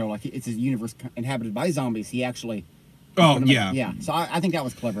What If show, like it's a universe inhabited by zombies. He actually... Oh, yeah. Yeah, so I think that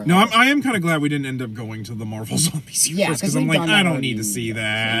was clever. No, I am kind of glad we didn't end up going to the Marvel Zombies universe, because I'm like, I don't need to see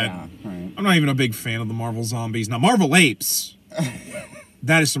that. Yeah, right. I'm not even a big fan of the Marvel Zombies. Now, Marvel Apes...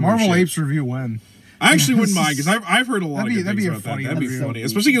 That is some Marvel Apes review when. I actually wouldn't mind because I've heard a lot of good things about that. That'd be so funny,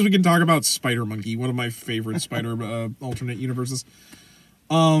 especially because we can talk about Spider Monkey, one of my favorite Spider alternate universes.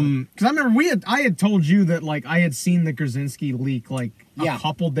 Because I remember I had told you that like I had seen the Krasinski leak like a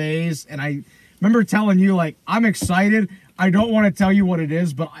couple days, and I remember telling you like I'm excited. I don't want to tell you what it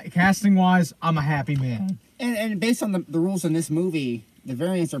is, but casting wise, I'm a happy man. And based on the rules in this movie, the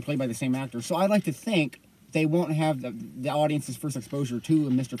variants are played by the same actor, so I like to think they won't have the audience's first exposure to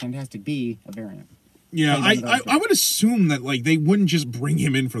Mr. Fantastic be a variant. Yeah, I would assume that like they wouldn't just bring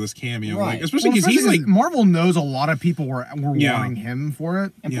him in for this cameo, right? Like, especially because he's like Marvel knows a lot of people were wanting him for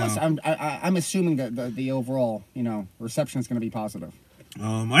it, and plus I'm assuming that the overall reception is going to be positive.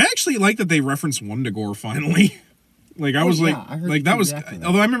 I actually like that they referenced Wundagore finally. Like I was like that was exactly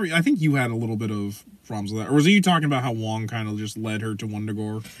although I think you had a little bit of problems with that, or was it you talking about how Wong kind of just led her to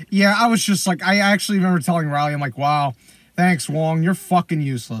Wundagore? Yeah, I was just like I actually remember telling Riley, I'm like, wow. Thanks, Wong. You're fucking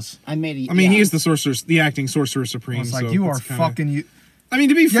useless. I mean, he is the acting sorcerer supreme. I was like, so you are fucking. I mean,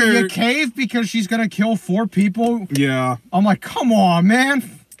 to be fair, you cave because she's gonna kill 4 people. Yeah. I'm like, come on, man.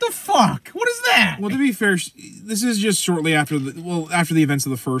 The fuck? What is that? Well, to be fair, this is just shortly after the events of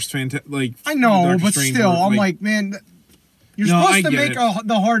the first I know, but still, I'm like, man, you're supposed to make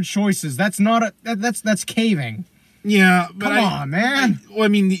the hard choices. That's not that's caving. Yeah, but come on, man. I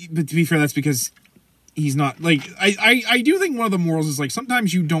mean, but to be fair, that's because he's not like I do think one of the morals is like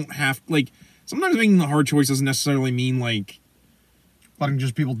sometimes you don't have like sometimes making the hard choice doesn't necessarily mean like letting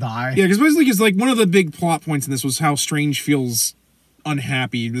just people die. Yeah, because like one of the big plot points in this was how Strange feels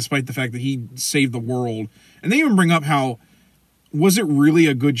unhappy despite the fact that he saved the world, and they even bring up how was it really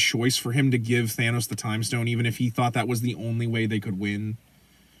a good choice for him to give Thanos the Time Stone even if he thought that was the only way they could win,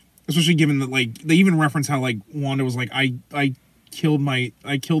 especially given that like they even reference how like Wanda was like I killed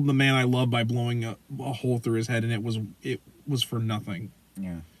the man I love by blowing a hole through his head, and it was for nothing.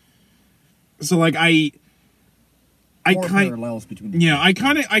 Yeah. So like I kind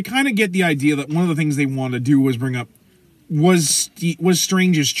of get the idea that one of the things they wanted to do was bring up was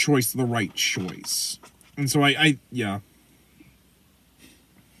Strange's choice the right choice, and so I yeah.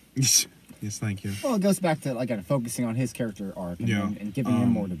 Yes, thank you. Well, it goes back to like focusing on his character arc and giving him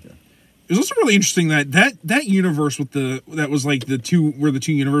more to do. It was also really interesting that universe with that was like the two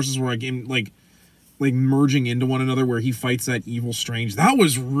universes were like merging into one another, where he fights that evil Strange. That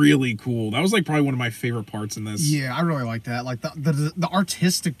was really cool. That was like probably one of my favorite parts in this. Yeah, I really like that. Like the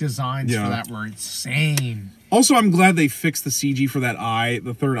artistic designs for that were insane. Also, I'm glad they fixed the CG for that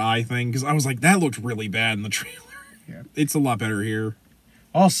the third eye thing, because I was like, that looked really bad in the trailer. Yeah, it's a lot better here.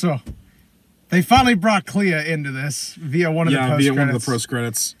 Also, they finally brought Clea into this via one of the post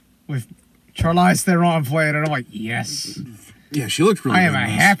credits with Charlize Theron playing, and I'm like, yes. Yeah, she looked really good. I am a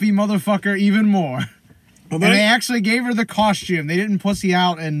happy motherfucker even more. Well, and they actually gave her the costume. They didn't pussy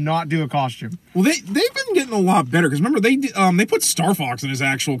out and not do a costume. Well, they've been getting a lot better, because remember they put Star Fox in his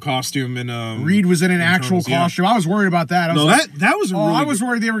actual costume, and Reed was in an actual costume. I was worried about that. That was really I was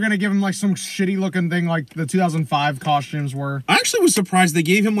worried they were gonna give him like some shitty looking thing like the 2005 costumes were. I actually was surprised they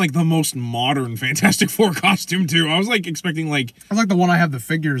gave him like the most modern Fantastic Four costume too. I was like expecting like I was like the one I have the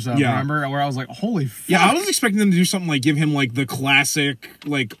figures of. Remember where I was like, holy fuck. Yeah, I was expecting them to do something like give him like the classic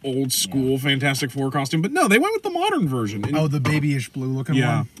like old school Fantastic Four costume, but no, they went with the modern version. The babyish blue looking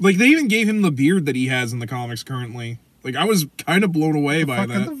one. Like they even gave him the beard that he has in the comics currently. Like, I was kind of blown away by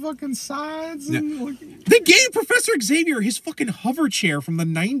Fucking that. the fucking sides. Yeah. And They gave Professor Xavier his fucking hover chair from the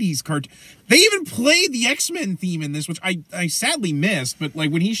 90s cartoon. They even played the X-Men theme in this, which I sadly missed, but like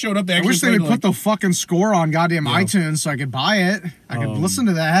when he showed up, they I actually wish they would put the fucking score on goddamn Yeah. iTunes so I could buy it. I could listen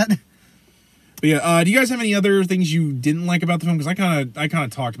to that. But yeah, do you guys have any other things you didn't like about the film? Because I kind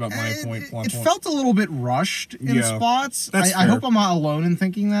of talked about my plot It point. felt a little bit rushed in Yeah, spots. that's I fair. hope I'm not alone in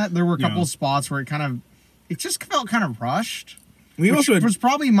thinking that. There were a couple Yeah. of spots where it just felt kind of rushed. We also had, Which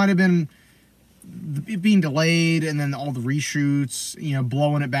probably might have been it being delayed and then all the reshoots,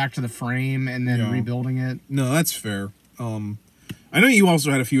 blowing it back to the frame and then Yeah. rebuilding it. no, that's fair. I know you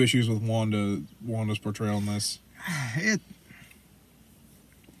also had a few issues with Wanda's portrayal in this.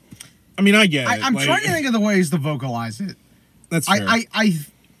 I mean, I get it. I'm like, trying to think of the ways to vocalize it. That's fair.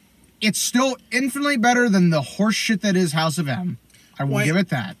 It's still infinitely better than the horse shit that is House of M. I will give it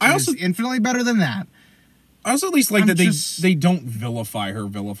that. I It also- is infinitely better than that. I also at least like I'm that just- they don't vilify her.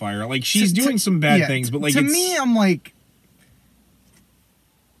 Like, she's doing some bad things, but like to me, I'm like,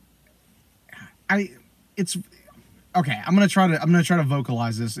 it's okay. I'm gonna try to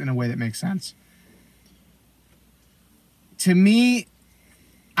vocalize this in a way that makes sense. To me,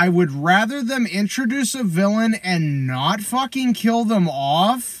 I would rather them introduce a villain and not fucking kill them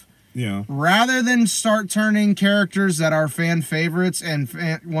off, yeah, rather than start turning characters that are fan favorites and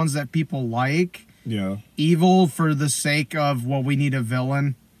ones that people like yeah. evil for the sake of, well, we need a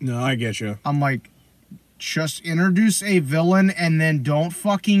villain. No, I get you. I'm like, just introduce a villain and then don't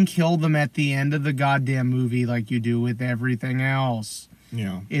fucking kill them at the end of the goddamn movie like you do with everything else.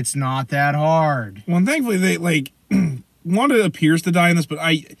 Yeah. It's not that hard. Well, and thankfully they like Wanda appears to die in this, but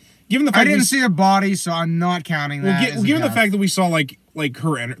given the fact I didn't see a body, so I'm not counting that. well, given the fact that we saw like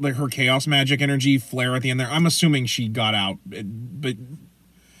her chaos magic energy flare at the end there, I'm assuming she got out. But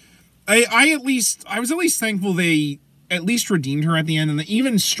I was at least thankful they at least redeemed her at the end, and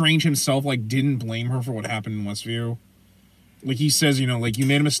even Strange himself like didn't blame her for what happened in Westview. Like he says, like you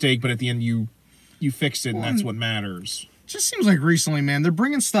made a mistake, but at the end you fixed it, and that's what matters. just seems like recently, man, they're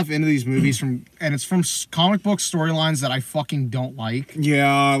bringing stuff into these movies and it's from comic book storylines that I fucking don't like.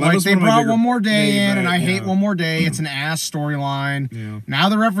 Yeah, that like was they one of my brought bigger- One More Day in, and I yeah. hate One More Day. It's an ass storyline. Yeah. Now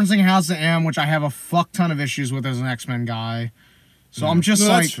they're referencing House of M, which I have a fuck ton of issues with as an X-Men guy. So I'm just No,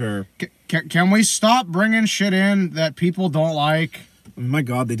 like, that's fair. Can we stop bringing shit in that people don't like? I mean, my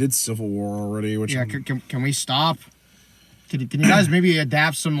God, they did Civil War already. Which Yeah, can we stop? Can you guys maybe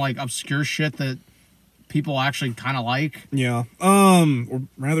adapt some like obscure shit that people actually kind of like? yeah, or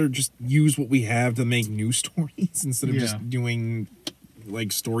rather just use what we have to make new stories instead of just doing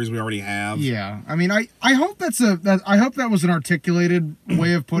like stories we already have. Yeah, I mean, I hope I hope that was an articulated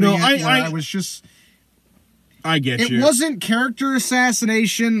way of putting No, it. I was just. I get It you. wasn't character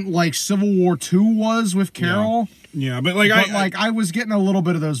assassination like Civil War II was with Carol. Yeah, but I was getting a little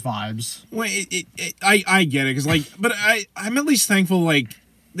bit of those vibes. Well, I get it because but I'm at least thankful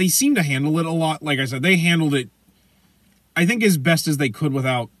they seem to handle it a lot. Like I said, they handled it, I think, as best as they could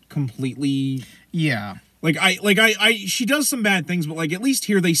without completely. Yeah. She does some bad things, but at least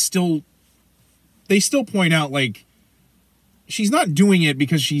here they still point out she's not doing it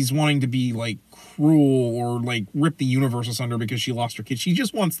because she's wanting to be cruel or rip the universe asunder because she lost her kids. She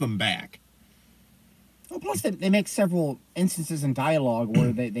just wants them back. Well, plus they make several instances in dialogue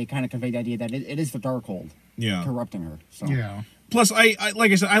where they kind of convey the idea that it is the Darkhold corrupting her. So. Yeah. Plus, I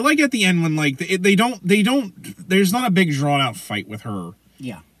like I said, I like at the end when they don't. There's not a big drawn out fight with her.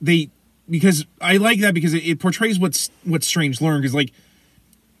 Yeah. Because I like that because it portrays what Strange learned. Because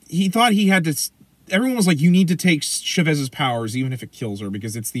he thought he had to. Everyone was like, you need to take Chavez's powers even if it kills her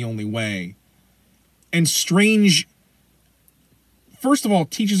because it's the only way. And Strange, first of all,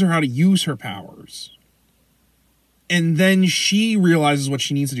 teaches her how to use her powers. And then she realizes what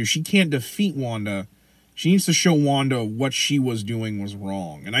she needs to do. She can't defeat Wanda. She needs to show Wanda what she was doing was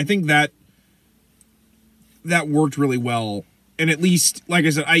wrong. And I think that worked really well. And at least, like I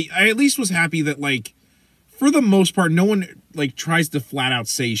said, I at least was happy that, for the most part, no one, tries to flat out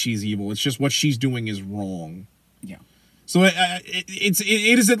say she's evil. It's just what she's doing is wrong. Yeah. So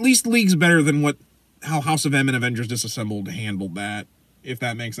it is at least leagues better than how House of M and Avengers Disassembled handled that, if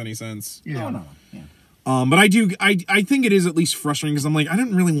that makes any sense. Yeah. No. Yeah. But I think it is at least frustrating because I'm I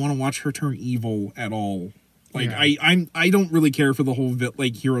didn't really want to watch her turn evil at all. I don't really care for the whole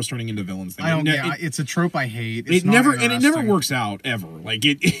heroes turning into villains thing. I don't. It's a trope I hate. It's It never interesting. works out ever.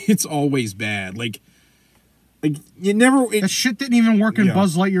 It's always bad. It never. That shit didn't even work in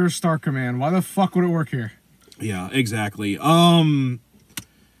Buzz Lightyear's Star Command. Why the fuck would it work here? Yeah, exactly. But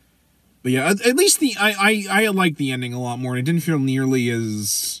yeah, at least I like the ending a lot more, and it didn't feel nearly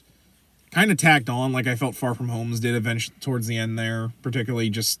as kind of tacked on, like I felt Far From Homes did eventually towards the end there, particularly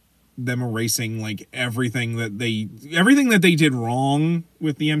just them erasing like everything that they did wrong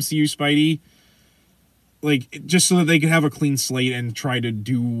with the MCU Spidey, like just so that they could have a clean slate and try to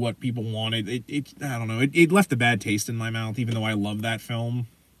do what people wanted. It I don't know, it left a bad taste in my mouth, even though I love that film.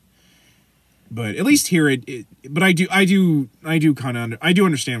 But at least here but I do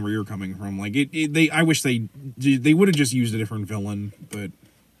understand where you're coming from. Like I wish they would have just used a different villain, but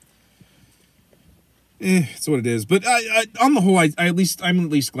it's what it is. But on the whole, I'm at least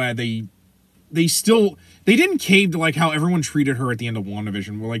glad they didn't cave to like how everyone treated her at the end of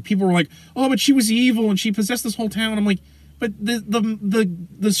WandaVision, where like people were like, oh, but she was evil and she possessed this whole town. I'm like, but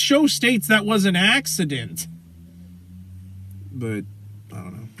the show states that was an accident. But I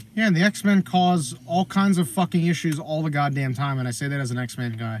don't know. Yeah, and the X-Men cause all kinds of fucking issues all the goddamn time, and I say that as an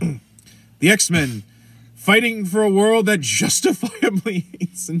X-Men guy. The X-Men fighting for a world that justifiably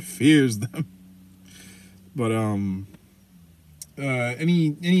hates and fears them. But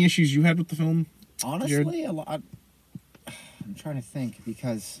any issues you had with the film? Honestly, Jared? a lot. I'm trying to think,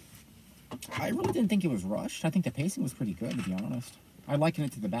 because I really didn't think it was rushed. I think the pacing was pretty good, to be honest. I liken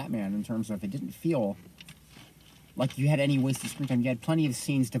it to the Batman in terms of it didn't feel like you had any wasted screen time. You had plenty of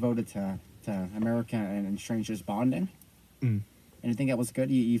scenes devoted to America and strangers bonding. Mm. And I think that was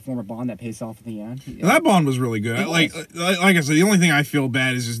good. You form a bond that pays off at the end. That bond was really good. Like Was. I said, the only thing I feel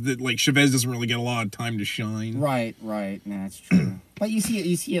bad is just that like Chavez doesn't really get a lot of time to shine. Right. Nah, that's true. But you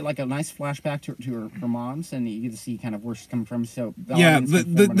see it like a nice flashback to her mom's, and you get to see kind of where she's coming from. So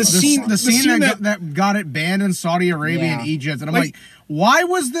The scene that got it banned in Saudi Arabia and Egypt, and I'm like, why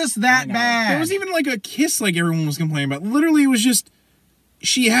was this that bad? There was even like a kiss, like everyone was complaining about. Literally, it was just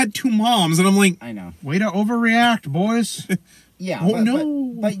she had two moms, and I'm like, I know. Way to overreact, boys. Yeah,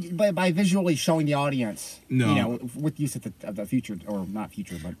 oh, but by visually showing the audience, no, you know, with use of the future, or not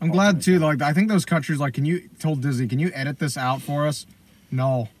future, but I'm glad too. Like, I think those countries, like, told Disney, can you edit this out for us?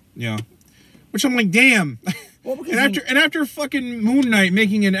 No. Yeah. Which I'm like, damn. Well, and after fucking Moon Knight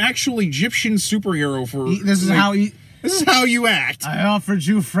making an actual Egyptian superhero for this is how you act. I offered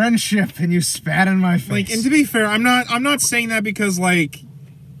you friendship and you spat in my face. Like, and to be fair, I'm not saying that because like,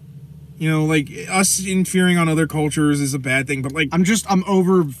 you know, like us interfering on other cultures is a bad thing, but like I'm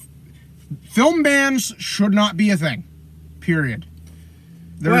over. Film bans should not be a thing. Period.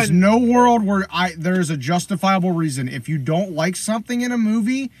 There is no world where there is a justifiable reason. If you don't like something in a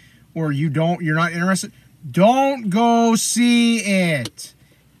movie, or you're not interested, don't go see it.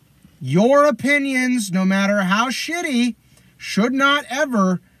 Your opinions, no matter how shitty, should not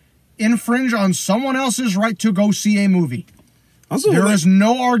ever infringe on someone else's right to go see a movie. Also, there is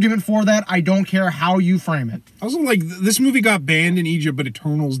no argument for that. I don't care how you frame it. Also, like, this movie got banned in Egypt, but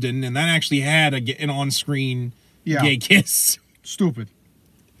Eternals didn't, and that actually had an on-screen gay kiss. Stupid.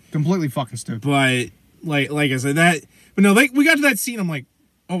 Completely fucking stupid. But, like I said, that... But no, like, we got to that scene, I'm like,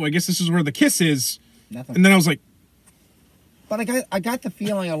 oh, I guess this is where the kiss is. Nothing. And then I was like... But I got the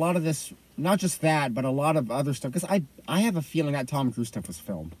feeling a lot of this, not just that, but a lot of other stuff, because I have a feeling that Tom Cruise stuff was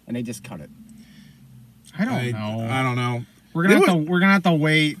filmed, and they just cut it. I don't know. I don't know. We're gonna have to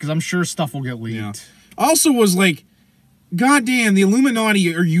wait, because I'm sure stuff will get leaked. Yeah. Also was like, goddamn, the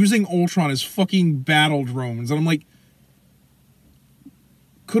Illuminati are using Ultron as fucking battle drones, and I'm like,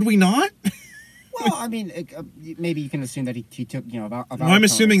 could we not? Well, I mean, maybe you can assume that he took, you know, about I'm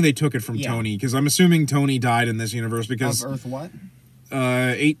assuming they took it from Tony, because I'm assuming Tony died in this universe because of Earth what?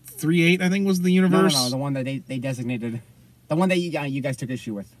 838, I think, was the universe. No, the one that they designated. The one that you guys took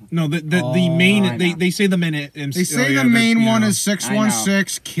issue with. No, the main they say the minute. They say the main one is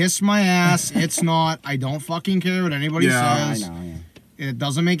 616. Kiss my ass. It's not. I don't fucking care what anybody says. I know. Yeah. It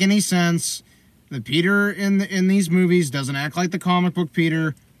doesn't make any sense. The Peter in these movies doesn't act like the comic book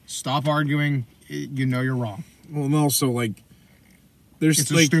Peter. Stop arguing. You know you're wrong. Well, and also like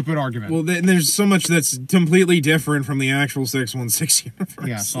it's a stupid argument. Well, there's so much that's completely different from the actual 616 universe.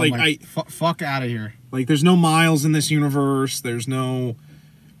 Yeah, so like fuck out of here. Like, there's no Miles in this universe. There's no...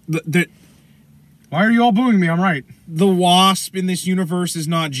 Why are you all booing me? I'm right. The Wasp in this universe is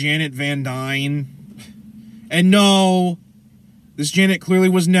not Janet Van Dyne. And no, this Janet clearly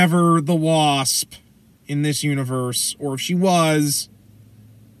was never the Wasp in this universe. Or if she was,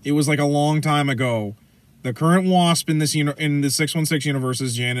 it was like a long time ago. The current Wasp in this in the 616 universe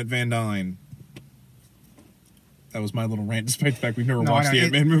is Janet Van Dyne. That was my little rant, despite the fact we've never watched the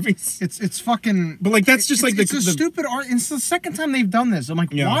Ant-Man movies. It's fucking... But, like, that's just it's a stupid art. It's the second time they've done this. I'm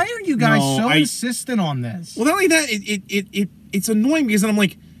like, why are you guys insistent on this? Well, not only that, it's annoying because then I'm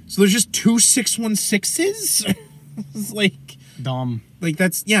like, so there's just two 616s? It's like... Dumb. Like,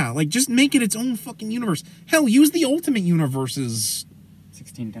 that's... Yeah, like, just make it its own fucking universe. Hell, use the Ultimate Universe's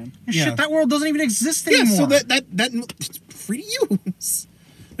 1610. Yeah. Shit, that world doesn't even exist Yeah, anymore. so that it's free to use.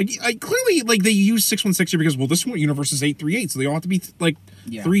 Like, I clearly, like, they use 616 here because, well, this universe is 838, so they all have to be, like,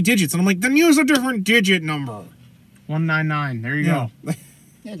 3 digits. And I'm like, then use a different digit number. 199. There you go.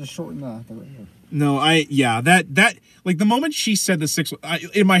 Yeah, just shorten the No, that, like, the moment she said the 6,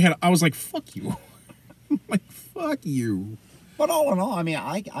 in my head, I was like, fuck you. Like, fuck you. But all in all, I mean,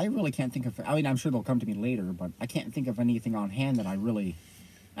 I really can't think of... I mean, I'm sure they'll come to me later, but I can't think of anything on hand that I really...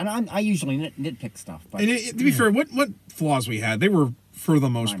 And I usually nitpick stuff, but... And to be fair, what flaws we had, they were, for the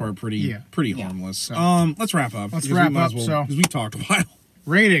most part, pretty harmless. So, let's wrap up. Let's wrap up, because we talked a while.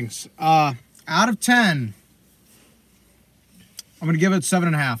 Ratings. Out of 10, I'm going to give it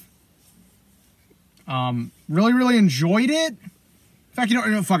 7.5. Really, really enjoyed it. In fact,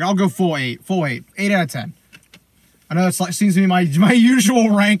 fuck it, I'll go full 8. Full 8. 8 out of 10. I know it's like seems to be my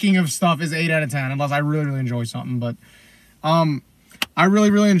usual ranking of stuff is 8 out of 10, unless I really, really enjoy something. But I really,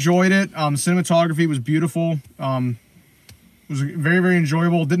 really enjoyed it. Cinematography was beautiful. It was very, very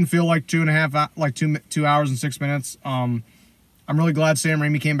enjoyable. Didn't feel like 2 hours and 6 minutes. I'm really glad Sam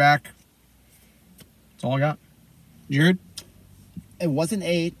Raimi came back. That's all I got. Jared? It was an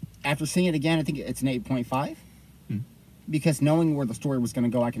 8. After seeing it again, I think it's an 8.5. Because knowing where the story was going to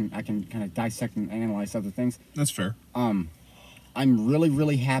go, I can kind of dissect and analyze other things. That's fair. I'm really,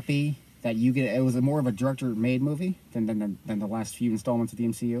 really happy that it was more of a director-made movie than the last few installments of the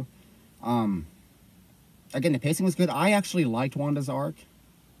MCU. Again, the pacing was good. I actually liked Wanda's arc.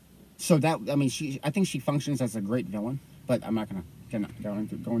 So that, I mean, I think she functions as a great villain, but I'm not going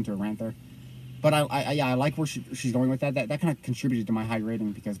to go into a rant there. But I like where she's going with that. That kind of contributed to my high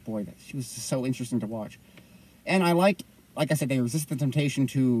rating because, boy, she was just so interesting to watch. And I like I said, they resisted the temptation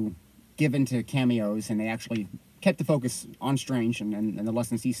to give into cameos, and they actually kept the focus on Strange and the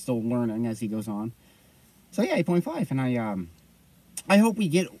lessons he's still learning as he goes on. So yeah, 8.5, and I hope we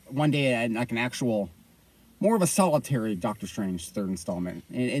get one day like an actual, more of a solitary Doctor Strange third installment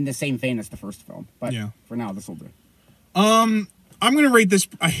in the same vein as the first film. But for now, this will do. I'm gonna rate this.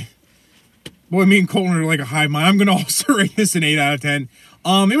 Boy, me and Colton are like a hive mind. I'm gonna also rate this an 8 out of 10.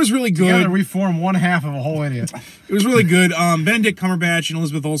 It was really good. Together we form one half of a whole idiot. It was really good. Benedict Cumberbatch and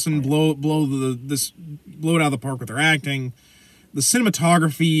Elizabeth Olsen blow it out of the park with their acting. The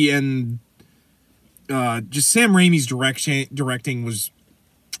cinematography and just Sam Raimi's directing was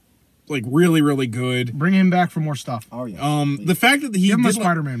like really, really good. Bring him back for more stuff. Oh yeah. The fact that he Give him a did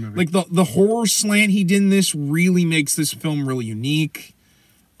Spider-Man movie. like the horror slant he did in this really makes this film really unique.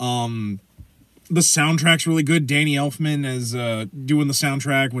 The soundtrack's really good. Danny Elfman as doing the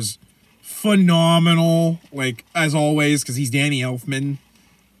soundtrack was phenomenal, like as always, because he's Danny Elfman.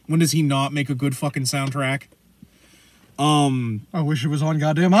 When does he not make a good fucking soundtrack? I wish it was on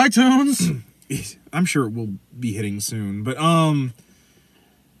goddamn iTunes. I'm sure it will be hitting soon, but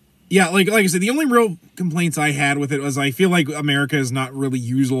yeah, like I said, the only real complaints I had with it was I feel like America is not really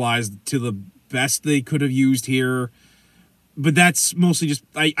utilized to the best they could have used here. But that's mostly just,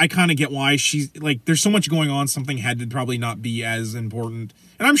 I kind of get why she's, like, there's so much going on, something had to probably not be as important.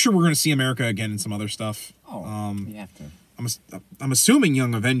 And I'm sure we're going to see America again in some other stuff. Oh, we have to. I'm assuming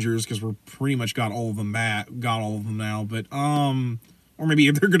Young Avengers, because we're pretty much got all of them now. But, or maybe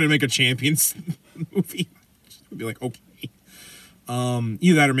if they're going to make a Champions movie, it'll be like, okay.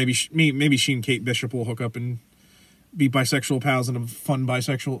 Either that or maybe she and Kate Bishop will hook up and be bisexual pals in a fun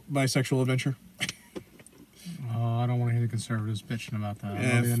bisexual adventure. I don't want to hear the conservatives bitching about that.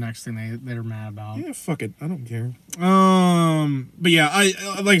 That'll be the next thing they're mad about. Yeah, fuck it. I don't care. But yeah,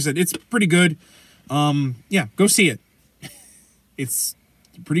 like I said, it's pretty good. Yeah, go see it. It's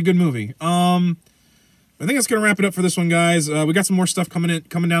a pretty good movie. I think that's gonna wrap it up for this one, guys. We got some more stuff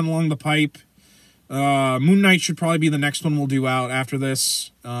coming down along the pipe. Moon Knight should probably be the next one we'll do out after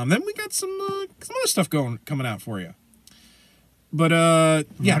this. Then we got some other stuff coming out for you. But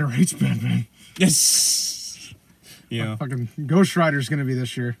yeah, Moderates Batman. Yes. Yeah. Fucking Ghost Rider's gonna be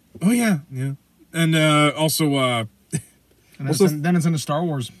this year. Oh yeah, yeah. And also and then it's into Star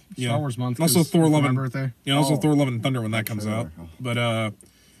Wars month. Also Thor Love and birthday. Yeah, also Thor Love and Thunder when that comes out. But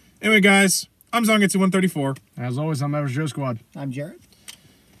anyway, guys, I'm Zongetsu 134. As always, I'm Average Joe Squad. I'm Jared.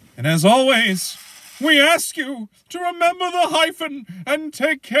 And as always, we ask you to remember the hyphen and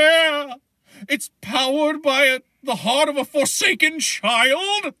take care. It's powered by the heart of a forsaken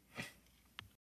child.